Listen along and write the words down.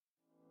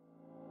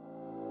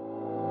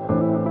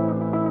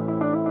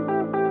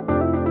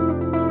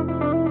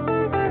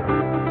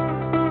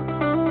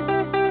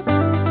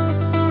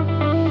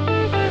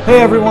Hey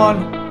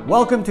everyone,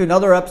 welcome to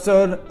another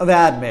episode of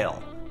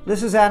AdMail.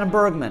 This is Adam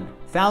Bergman,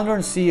 founder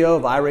and CEO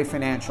of IRA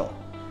Financial.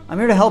 I'm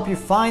here to help you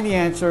find the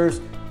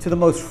answers to the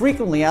most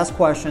frequently asked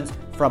questions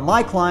from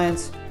my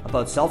clients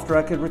about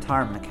self-directed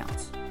retirement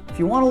accounts. If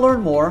you want to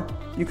learn more,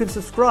 you can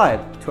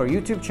subscribe to our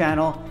YouTube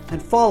channel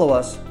and follow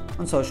us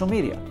on social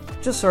media.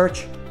 Just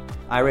search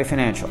IRA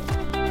Financial.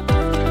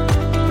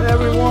 Hey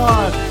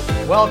everyone,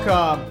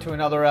 welcome to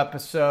another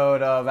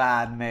episode of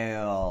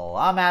AdMail.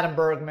 I'm Adam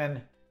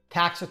Bergman,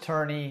 tax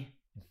attorney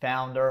and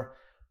founder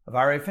of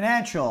IRA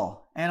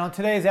Financial. And on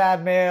today's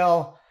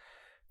AdMail,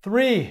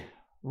 3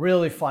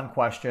 really fun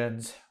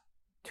questions.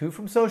 2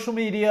 from social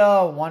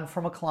media, 1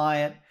 from a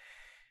client,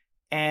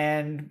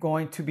 and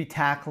going to be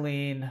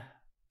tackling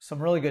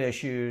some really good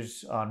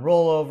issues on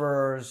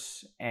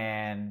rollovers,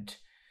 and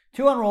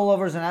 2 on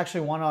rollovers and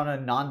actually 1 on a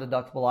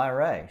non-deductible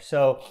IRA.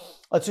 So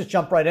let's just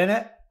jump right in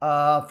it.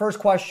 First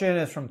question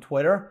is from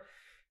Twitter.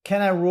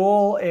 Can I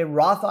roll a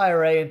Roth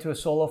IRA into a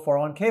solo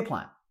 401k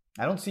plan?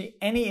 I don't see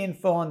any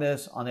info on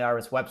this on the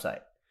IRS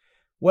website.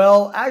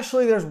 Well,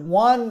 actually, there's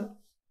one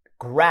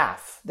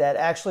graph that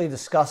actually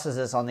discusses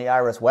this on the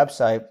IRS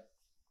website.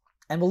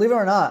 And believe it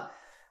or not,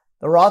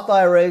 the Roth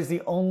IRA is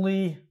the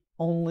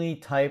only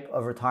type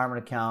of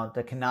retirement account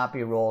that cannot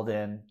be rolled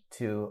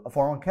into a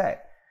 401k.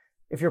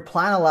 If your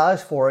plan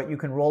allows for it, you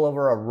can roll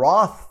over a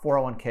Roth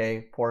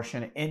 401k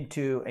portion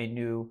into a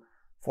new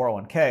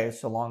 401k,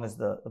 so long as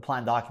the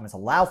plan documents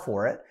allow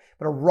for it.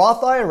 But a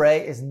Roth IRA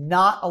is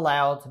not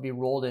allowed to be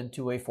rolled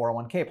into a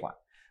 401k plan.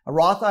 A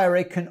Roth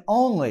IRA can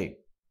only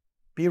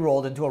be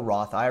rolled into a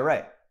Roth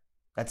IRA.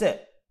 That's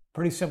it.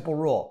 Pretty simple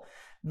rule.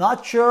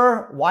 Not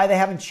sure why they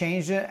haven't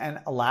changed it and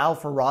allow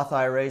for Roth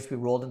IRAs to be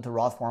rolled into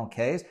Roth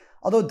 401ks,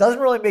 although it doesn't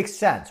really make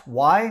sense.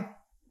 Why?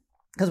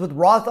 Because with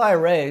Roth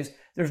IRAs,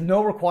 there's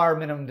no required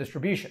minimum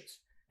distributions.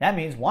 That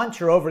means once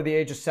you're over the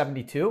age of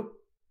 72,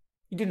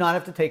 you do not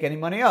have to take any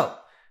money out.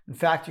 In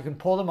fact, you can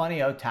pull the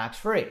money out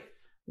tax-free.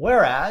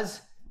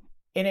 Whereas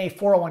in a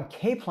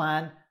 401k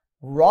plan,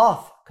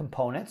 Roth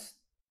components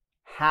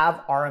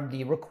have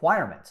RMD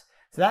requirements.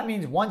 So that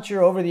means once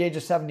you're over the age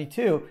of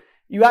 72,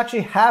 you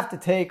actually have to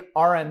take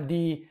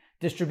RMD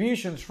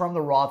distributions from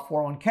the Roth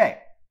 401k.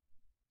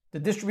 The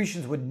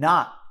distributions would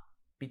not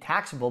be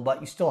taxable, but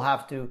you still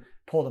have to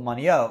pull the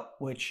money out,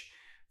 which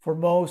for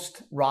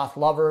most Roth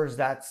lovers,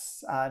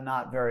 that's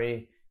not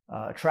very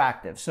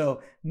attractive.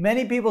 So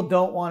many people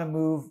don't want to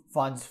move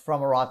funds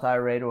from a Roth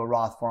IRA to a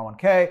Roth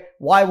 401k.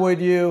 Why would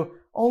you?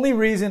 Only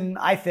reason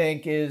I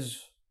think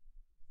is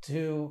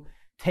to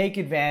take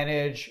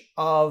advantage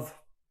of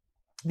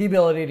the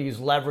ability to use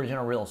leverage in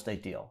a real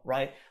estate deal,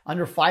 right?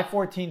 Under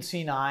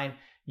 514c9,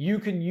 you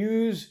can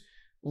use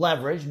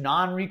leverage,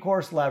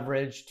 non-recourse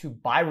leverage, to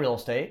buy real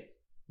estate,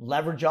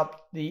 leverage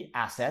up the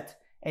asset,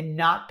 and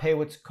not pay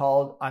what's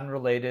called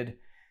unrelated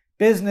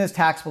business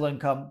taxable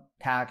income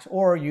tax,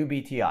 or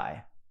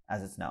UBTI,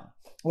 as it's known.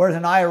 Whereas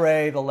an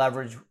IRA, the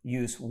leverage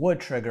use would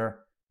trigger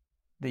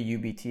the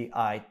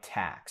UBTI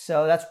tax.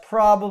 So that's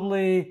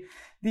probably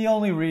the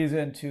only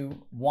reason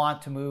to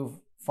want to move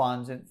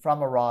funds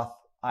from a Roth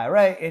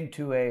IRA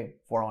into a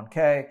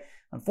 401k.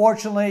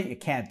 Unfortunately, you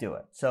can't do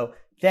it. So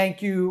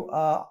thank you,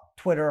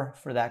 Twitter,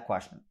 for that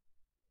question.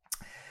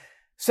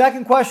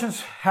 Second question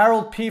is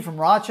Harold P.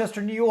 from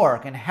Rochester, New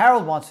York. And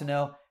Harold wants to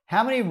know,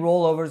 how many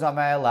rollovers am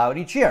I allowed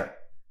each year?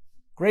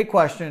 Great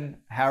question,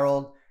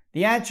 Harold.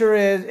 The answer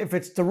is, if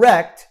it's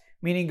direct,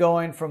 meaning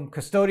going from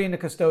custodian to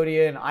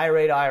custodian,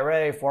 IRA to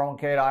IRA, 401k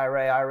to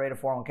IRA, IRA to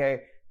 401k,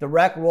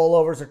 direct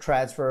rollovers or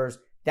transfers,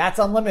 that's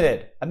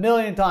unlimited. 1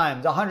 million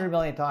times, 100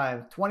 million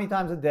times, 20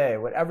 times a day,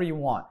 whatever you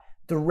want.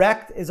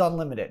 Direct is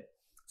unlimited.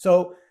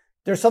 So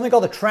there's something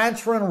called a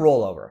transfer and a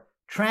rollover.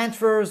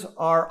 Transfers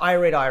are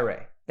IRA to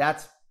IRA.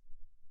 That's,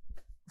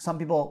 some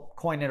people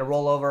coin it a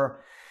rollover.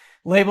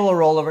 Label a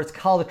rollover. It's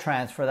called a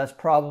transfer. That's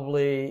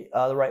probably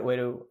the right way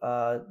to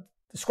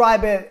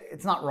describe it.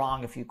 It's not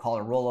wrong if you call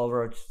it a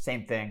rollover. It's the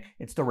same thing.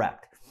 It's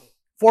direct.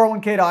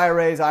 401k to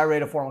IRAs, IRA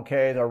to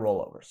 401ks are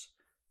rollovers.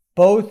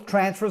 Both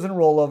transfers and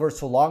rollovers,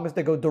 so long as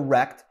they go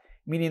direct,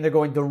 meaning they're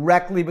going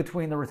directly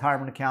between the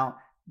retirement account,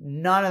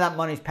 none of that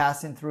money is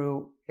passing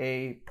through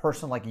a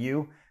person like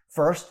you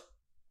first,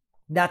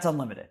 that's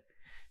unlimited.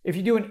 If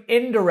you do an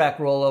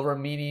indirect rollover,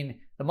 meaning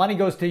the money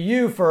goes to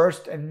you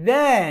first and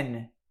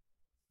then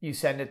you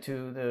send it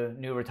to the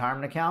new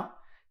retirement account,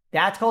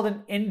 that's called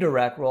an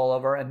indirect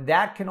rollover, and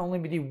that can only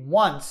be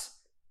once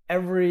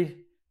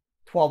every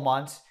 12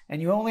 months,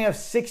 and you only have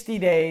 60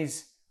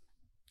 days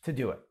to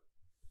do it.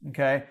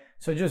 Okay?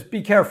 So just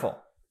be careful.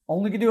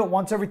 Only can do it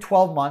once every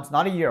 12 months,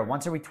 not a year,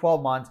 once every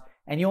 12 months,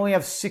 and you only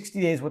have 60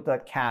 days with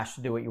that cash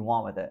to do what you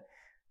want with it.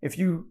 If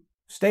you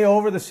stay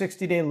over the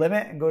 60-day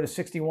limit and go to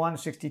 61,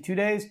 62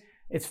 days,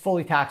 it's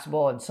fully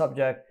taxable and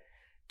subject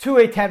to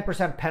a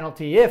 10%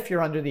 penalty if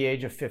you're under the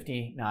age of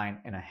 59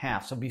 and a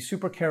half. So be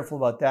super careful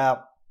about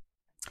that.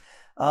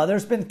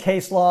 There's been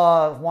case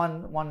law.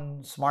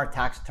 One smart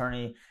tax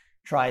attorney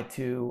tried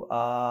to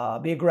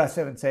be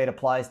aggressive and say it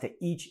applies to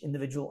each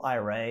individual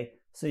IRA.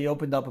 So he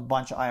opened up a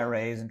bunch of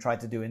IRAs and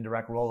tried to do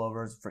indirect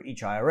rollovers for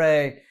each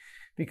IRA.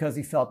 because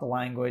he felt the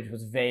language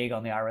was vague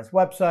on the IRS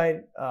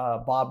website.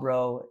 Bob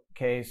Rowe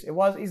case,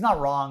 he's not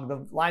wrong.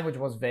 The language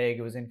was vague.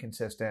 It was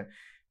inconsistent.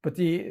 But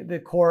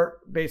the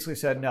court basically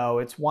said, no,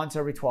 it's once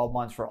every 12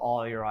 months for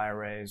all your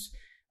IRAs.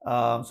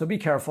 So be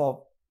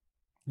careful.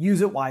 Use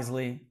it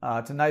wisely.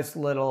 It's a nice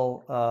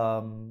little,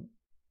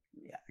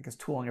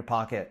 tool in your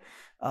pocket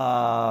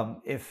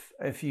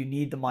if you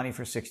need the money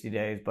for 60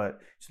 days.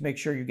 But just make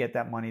sure you get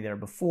that money there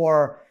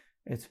before.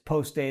 It's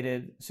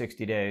post-dated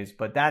 60 days,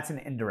 but that's an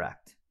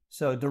indirect.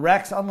 So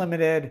direct's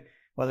unlimited,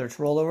 whether it's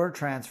rollover or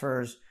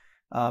transfers.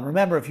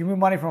 Remember, if you move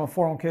money from a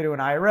 401k to an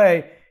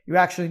IRA, you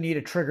actually need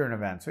a triggering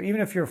event. So even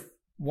if you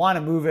want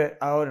to move it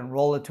out and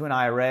roll it to an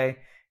IRA,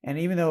 and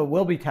even though it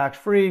will be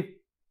tax-free,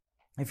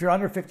 if you're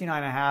under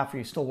 59.5 or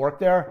you still work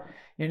there,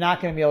 you're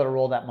not going to be able to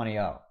roll that money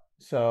out.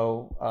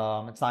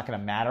 So it's not going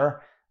to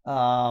matter.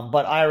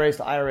 But IRAs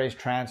to IRAs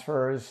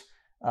transfers,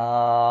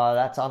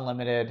 that's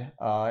unlimited.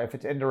 If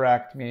it's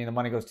indirect, meaning the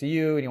money goes to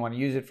you and you want to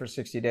use it for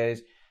 60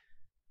 days,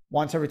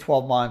 once every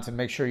 12 months, and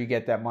make sure you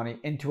get that money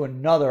into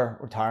another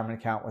retirement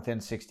account within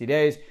 60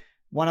 days.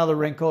 One other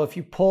wrinkle, if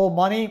you pull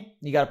money,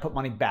 you got to put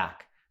money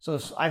back. So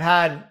I've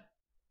had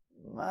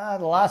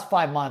the last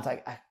 5 months,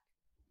 I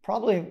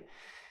probably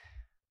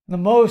the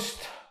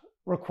most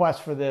requests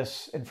for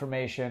this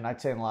information,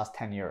 I'd say in the last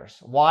 10 years.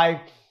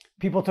 Why?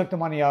 People took the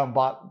money out and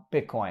bought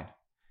Bitcoin,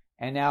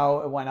 and now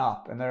it went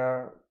up, and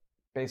they're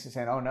basically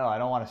saying, oh no, I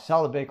don't want to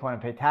sell the Bitcoin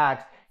and pay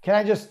tax. Can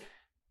I just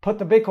put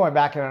the Bitcoin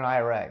back in an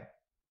IRA?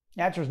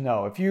 The answer is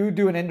no. If you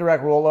do an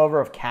indirect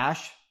rollover of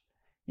cash,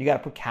 you got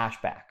to put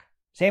cash back.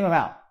 Same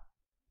amount.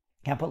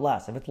 Can't put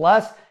less. If it's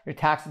less, you're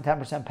taxed a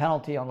 10%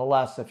 penalty on the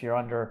less if you're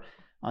under,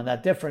 on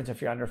that difference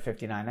if you're under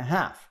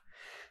 59.5.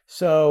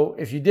 So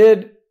if you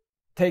did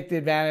take the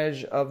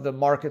advantage of the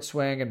market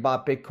swing and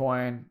bought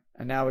Bitcoin,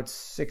 and now it's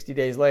 60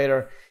 days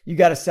later, you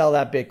got to sell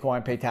that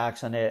Bitcoin, pay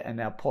tax on it, and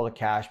now pull the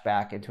cash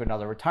back into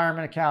another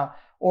retirement account,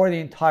 or the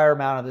entire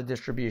amount of the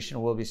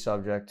distribution will be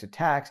subject to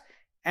tax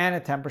and a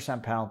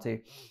 10%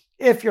 penalty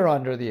if you're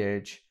under the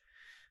age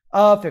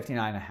of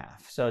 59.5.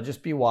 So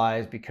just be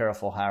wise, be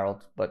careful,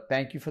 Harold. But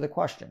thank you for the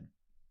question.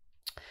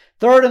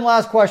 Third and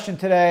last question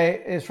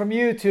today is from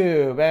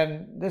YouTube.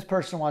 And this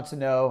person wants to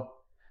know,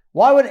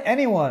 why would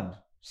anyone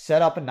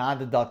set up a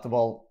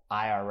non-deductible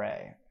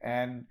IRA?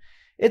 And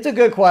it's a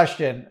good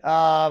question.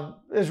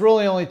 There's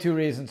really only two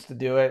reasons to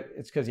do it.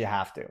 It's because you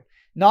have to.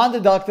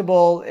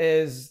 Non-deductible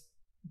is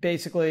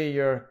basically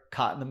you're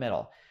caught in the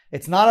middle.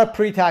 It's not a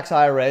pre-tax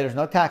IRA. There's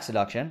no tax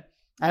deduction.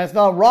 And it's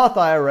not a Roth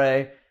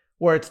IRA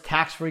where it's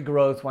tax-free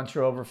growth once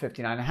you're over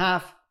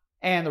 59.5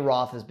 and the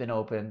Roth has been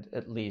opened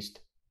at least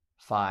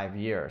 5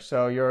 years.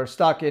 So you're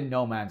stuck in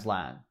no man's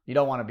land. You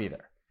don't want to be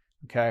there.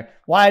 Okay.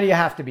 Why do you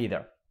have to be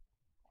there?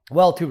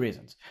 Well, two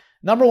reasons.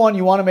 Number one,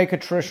 you want to make a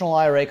traditional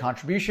IRA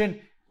contribution,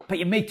 but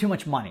you make too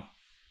much money.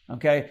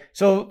 Okay.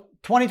 So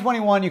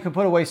 2021, you can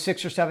put away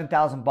 $6,000 or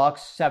 $7,000,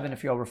 $7,000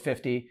 if you're over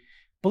 50.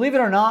 Believe it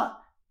or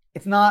not,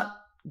 it's not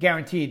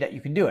guaranteed that you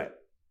can do it.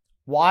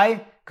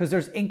 Why? Because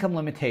there's income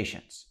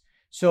limitations.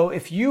 So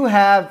if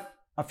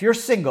you're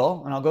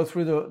single, and I'll go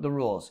through the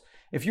rules.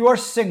 If you are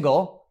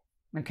single,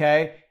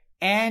 okay,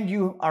 and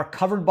you are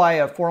covered by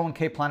a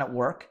 401k plan at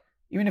work,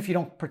 even if you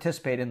don't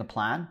participate in the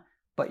plan,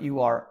 but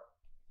you are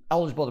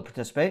eligible to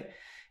participate,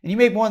 and you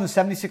make more than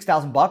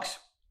 $76,000,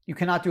 you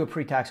cannot do a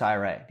pre-tax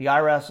IRA. The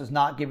IRS is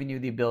not giving you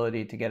the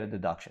ability to get a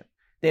deduction.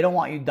 They don't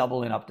want you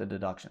doubling up the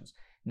deductions.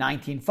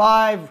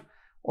 19.5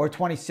 or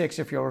 26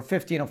 if you're over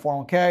 50 in a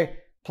 401k,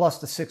 plus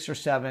the 6 or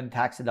 7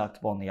 tax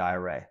deductible in the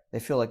IRA. They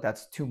feel like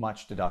that's too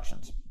much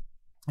deductions.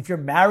 If you're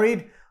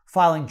married,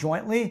 filing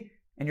jointly,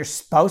 and your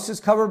spouse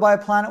is covered by a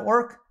plan at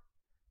work,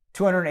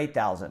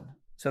 $208,000.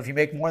 So if you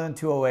make more than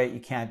 $208,000, you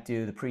can't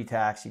do the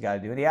pre-tax. You got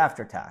to do the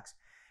after-tax.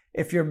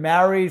 If you're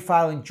married,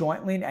 filing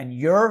jointly, and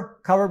you're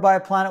covered by a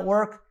plan at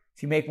work,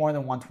 if you make more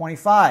than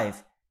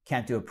 $125,000,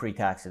 can't do a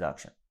pre-tax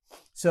deduction.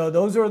 So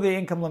those are the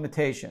income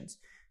limitations.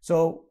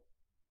 So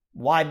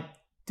why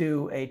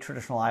do a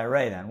traditional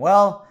IRA then?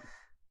 Well,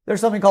 there's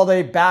something called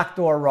a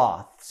backdoor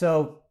Roth.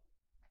 So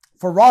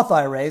for Roth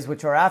IRAs,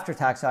 which are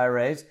after-tax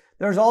IRAs,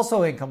 there's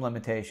also income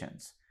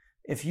limitations.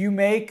 If you're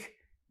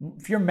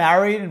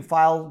married and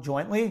file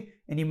jointly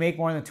and you make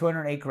more than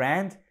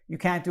 $208,000, you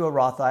can't do a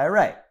Roth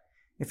IRA.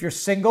 If you're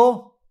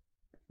single,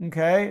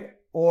 okay,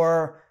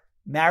 or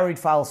married,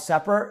 file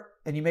separate,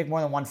 and you make more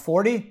than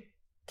 $140,000,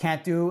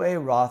 can't do a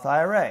Roth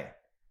IRA.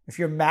 If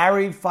you're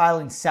married,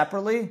 filing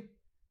separately,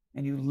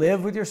 and you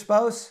live with your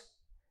spouse,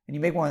 and you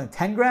make more than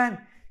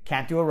 $10,000,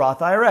 can't do a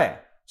Roth IRA.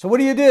 So what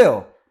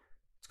do?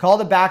 It's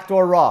called a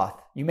backdoor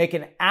Roth. You make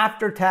an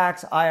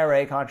after-tax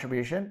IRA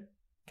contribution.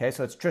 Okay,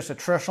 so it's just a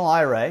traditional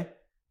IRA.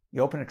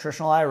 You open a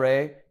traditional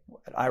IRA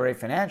at IRA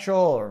Financial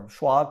or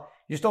Schwab.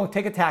 You just don't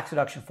take a tax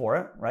deduction for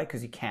it, right?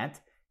 Because you can't.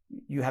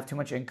 You have too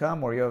much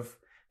income, or you have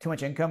too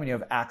much income and you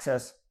have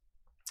access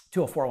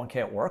to a 401k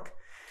at work.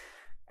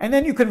 And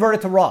then you convert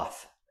it to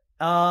Roth.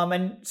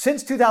 And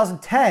since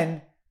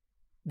 2010,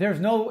 there's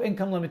no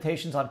income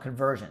limitations on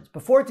conversions.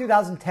 Before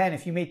 2010,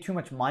 if you made too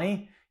much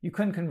money, you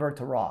couldn't convert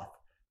to Roth.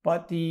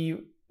 But the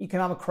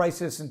economic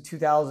crisis in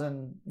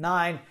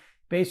 2009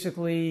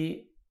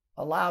 basically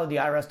allowed the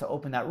IRS to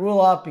open that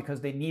rule up because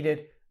they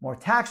needed more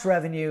tax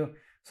revenue.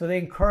 So they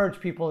encourage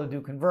people to do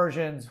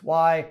conversions.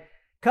 Why?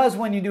 Because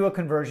when you do a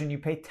conversion, you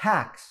pay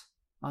tax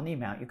on the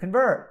amount you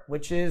convert,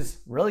 which is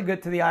really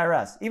good to the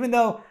IRS. Even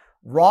though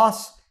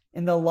Roths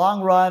in the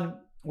long run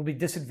will be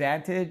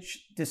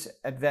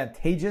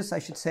disadvantageous, I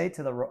should say,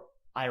 to the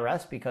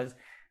IRS because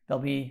they'll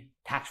be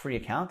tax-free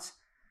accounts.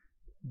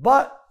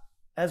 But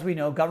as we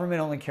know, government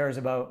only cares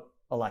about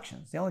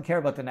elections. They only care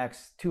about the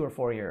next 2 or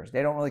 4 years.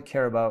 They don't really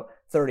care about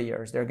 30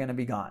 years. They're going to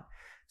be gone.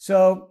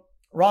 So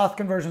Roth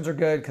conversions are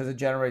good because it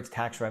generates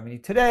tax revenue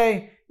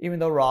today, even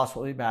though Roths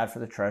will be bad for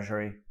the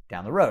Treasury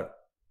down the road.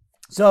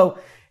 So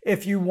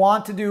if you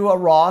want to do a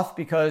Roth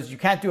because you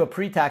can't do a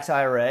pre-tax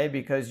IRA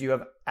because you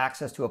have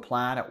access to a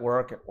plan at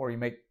work or you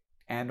make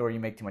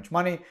too much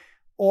money,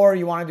 or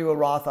you want to do a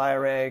Roth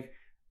IRA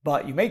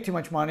but you make too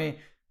much money,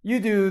 you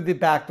do the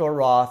backdoor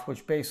Roth,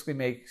 which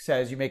basically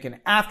says you make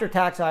an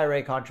after-tax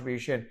IRA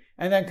contribution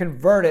and then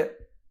convert it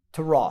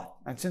to Roth.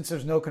 And since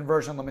there's no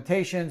conversion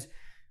limitations,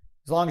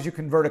 as long as you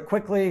convert it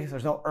quickly,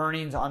 there's no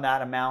earnings on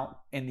that amount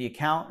in the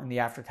account, in the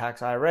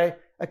after-tax IRA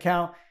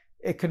account,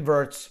 it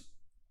converts.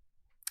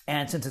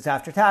 And since it's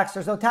after tax,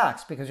 there's no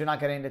tax because you're not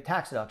getting the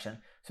tax deduction.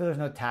 So there's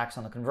no tax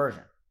on the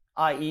conversion,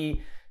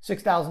 i.e.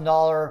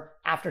 $6,000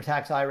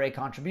 after-tax IRA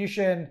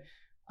contribution.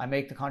 I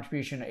make the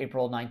contribution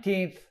April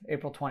 19th,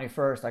 April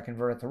 21st, I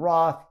convert it to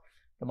Roth.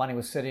 The money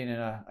was sitting in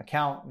an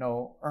account,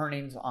 no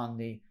earnings on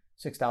the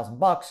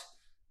 $6,000,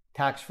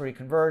 tax-free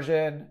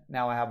conversion.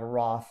 Now I have a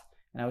Roth.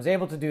 And I was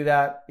able to do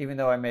that even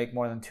though I make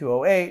more than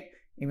 $208,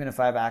 even if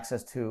I have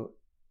access to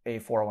a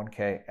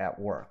 401k at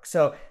work.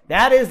 So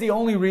that is the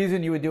only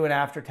reason you would do an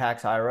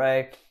after-tax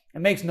IRA. It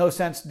makes no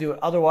sense to do it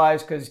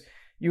otherwise because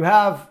you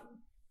have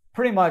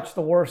pretty much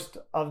the worst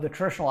of the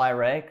traditional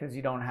IRA because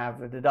you don't have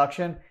the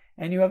deduction,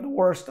 and you have the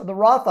worst of the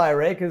Roth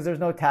IRA because there's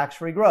no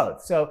tax-free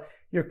growth. So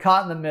you're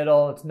caught in the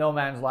middle. It's no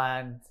man's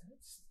land.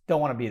 Don't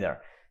want to be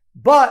there.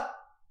 But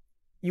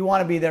you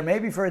want to be there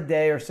maybe for a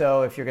day or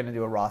so if you're going to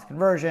do a Roth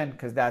conversion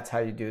because that's how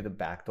you do the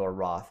backdoor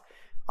Roth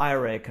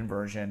IRA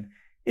conversion.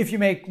 If you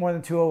make more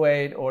than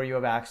 208 or you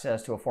have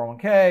access to a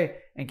 401k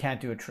and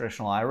can't do a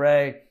traditional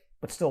IRA,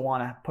 but still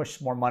want to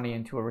push more money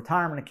into a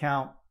retirement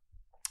account,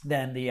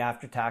 then the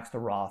after-tax to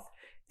Roth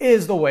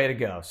is the way to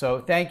go.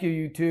 So thank you,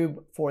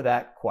 YouTube, for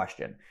that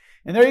question.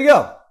 And there you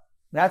go.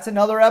 That's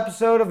another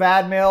episode of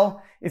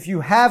AdMail. If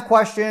you have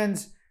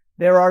questions,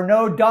 there are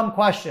no dumb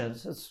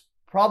questions. It's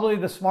probably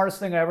the smartest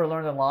thing I ever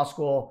learned in law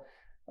school.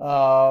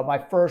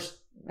 My first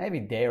maybe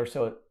day or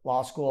so at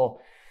law school,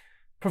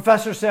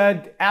 professor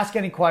said, ask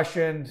any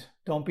questions.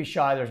 Don't be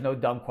shy. There's no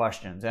dumb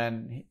questions.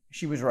 And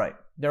she was right.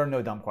 There are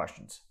no dumb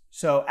questions.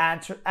 So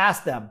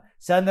ask them.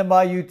 Send them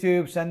by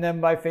YouTube. Send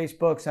them by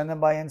Facebook. Send them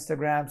by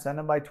Instagram. Send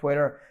them by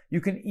Twitter. You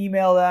can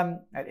email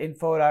them at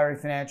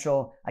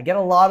info@IRAFinancial. I get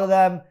a lot of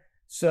them.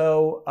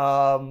 So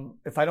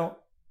if I don't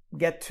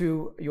get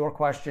to your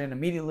question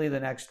immediately the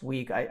next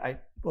week, I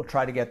will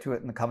try to get to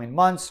it in the coming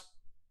months.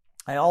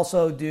 I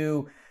also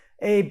do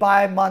a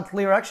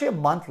bi-monthly, or actually a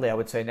monthly, I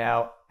would say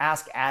now,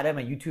 Ask Adam,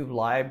 a YouTube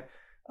live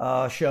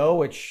show,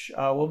 which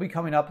will be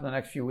coming up in the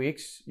next few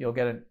weeks. You'll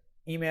get an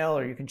email,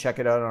 or you can check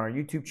it out on our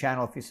YouTube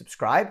channel if you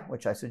subscribe,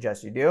 which I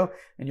suggest you do,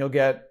 and you'll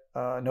get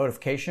a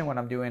notification when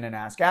I'm doing an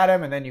Ask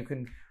Adam, and then you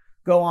can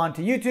go on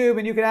to YouTube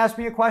and you can ask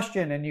me a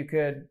question and you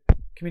could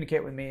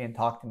communicate with me and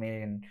talk to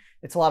me, and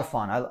it's a lot of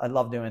fun. I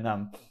love doing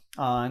them.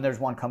 And there's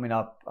one coming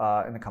up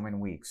in the coming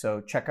week.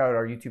 So check out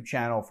our YouTube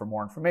channel for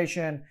more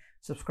information.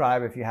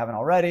 Subscribe if you haven't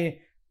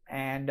already.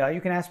 And you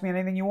can ask me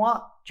anything you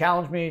want.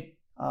 Challenge me.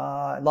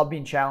 I love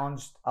being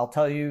challenged. I'll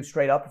tell you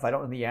straight up if I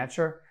don't know the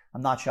answer.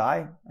 I'm not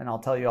shy. And I'll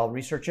tell you I'll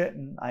research it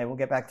and I will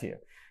get back to you.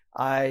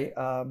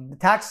 The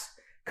tax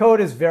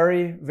code is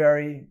very,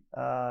 very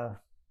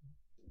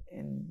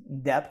in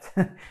depth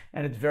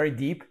and it's very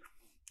deep.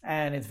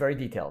 And it's very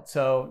detailed.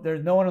 So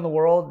there's no one in the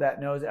world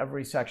that knows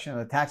every section of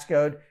the tax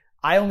code.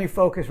 I only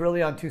focus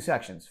really on two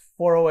sections,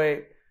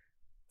 408,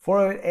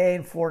 408A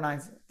and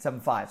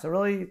 4975. So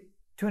really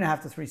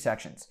 2.5 to 3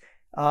 sections,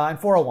 and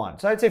 401.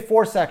 So I'd say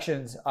 4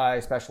 sections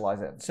I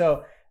specialize in.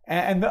 So,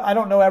 and I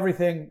don't know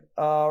everything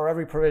or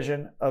every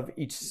provision of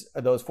each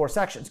of those 4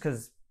 sections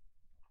because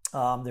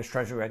there's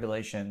treasury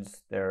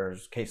regulations,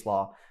 there's case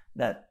law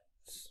that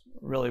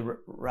really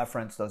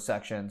reference those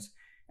sections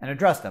and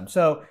address them.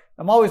 So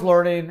I'm always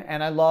learning,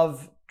 and I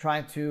love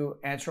trying to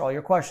answer all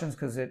your questions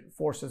because it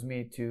forces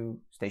me to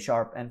stay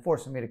sharp and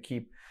forces me to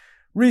keep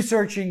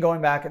researching,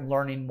 going back and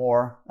learning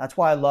more. That's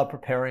why I love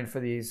preparing for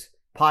these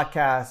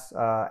podcasts,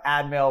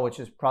 AdMail, which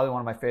is probably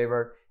one of my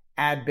favorite,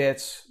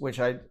 AdBits, which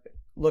I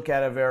look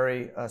at a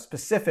very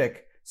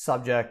specific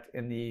subject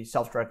in the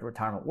self-directed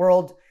retirement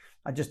world.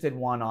 I just did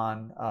one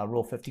on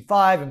Rule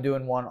 55. I'm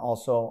doing one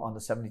also on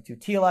the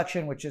 72T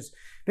election, which has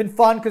been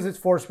fun because it's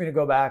forced me to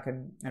go back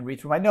and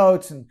read through my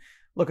notes and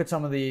look at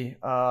some of the,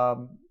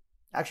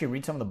 actually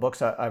read some of the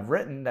books I've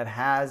written that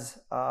has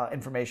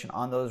information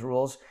on those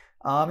rules.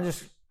 And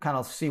just kind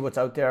of see what's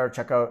out there,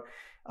 check out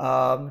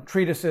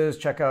treatises,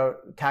 check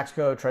out tax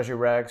code, treasury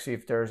regs, see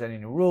if there's any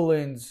new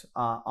rulings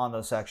on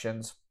those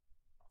sections,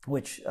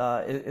 which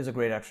is a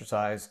great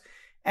exercise.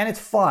 And it's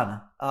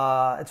fun.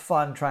 It's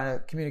fun trying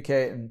to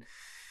communicate and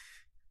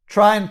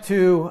trying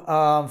to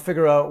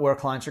figure out where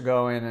clients are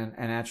going and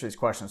answer these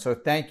questions. So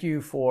thank you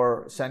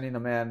for sending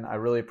them in. I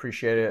really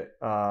appreciate it.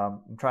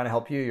 I'm trying to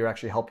help you. You're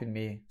actually helping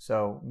me.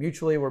 So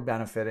mutually we're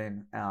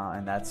benefiting,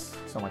 and that's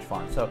so much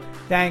fun. So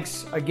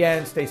thanks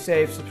again. Stay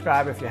safe.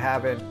 Subscribe if you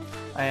haven't.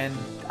 And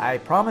I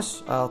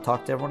promise I'll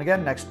talk to everyone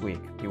again next week.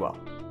 Be well.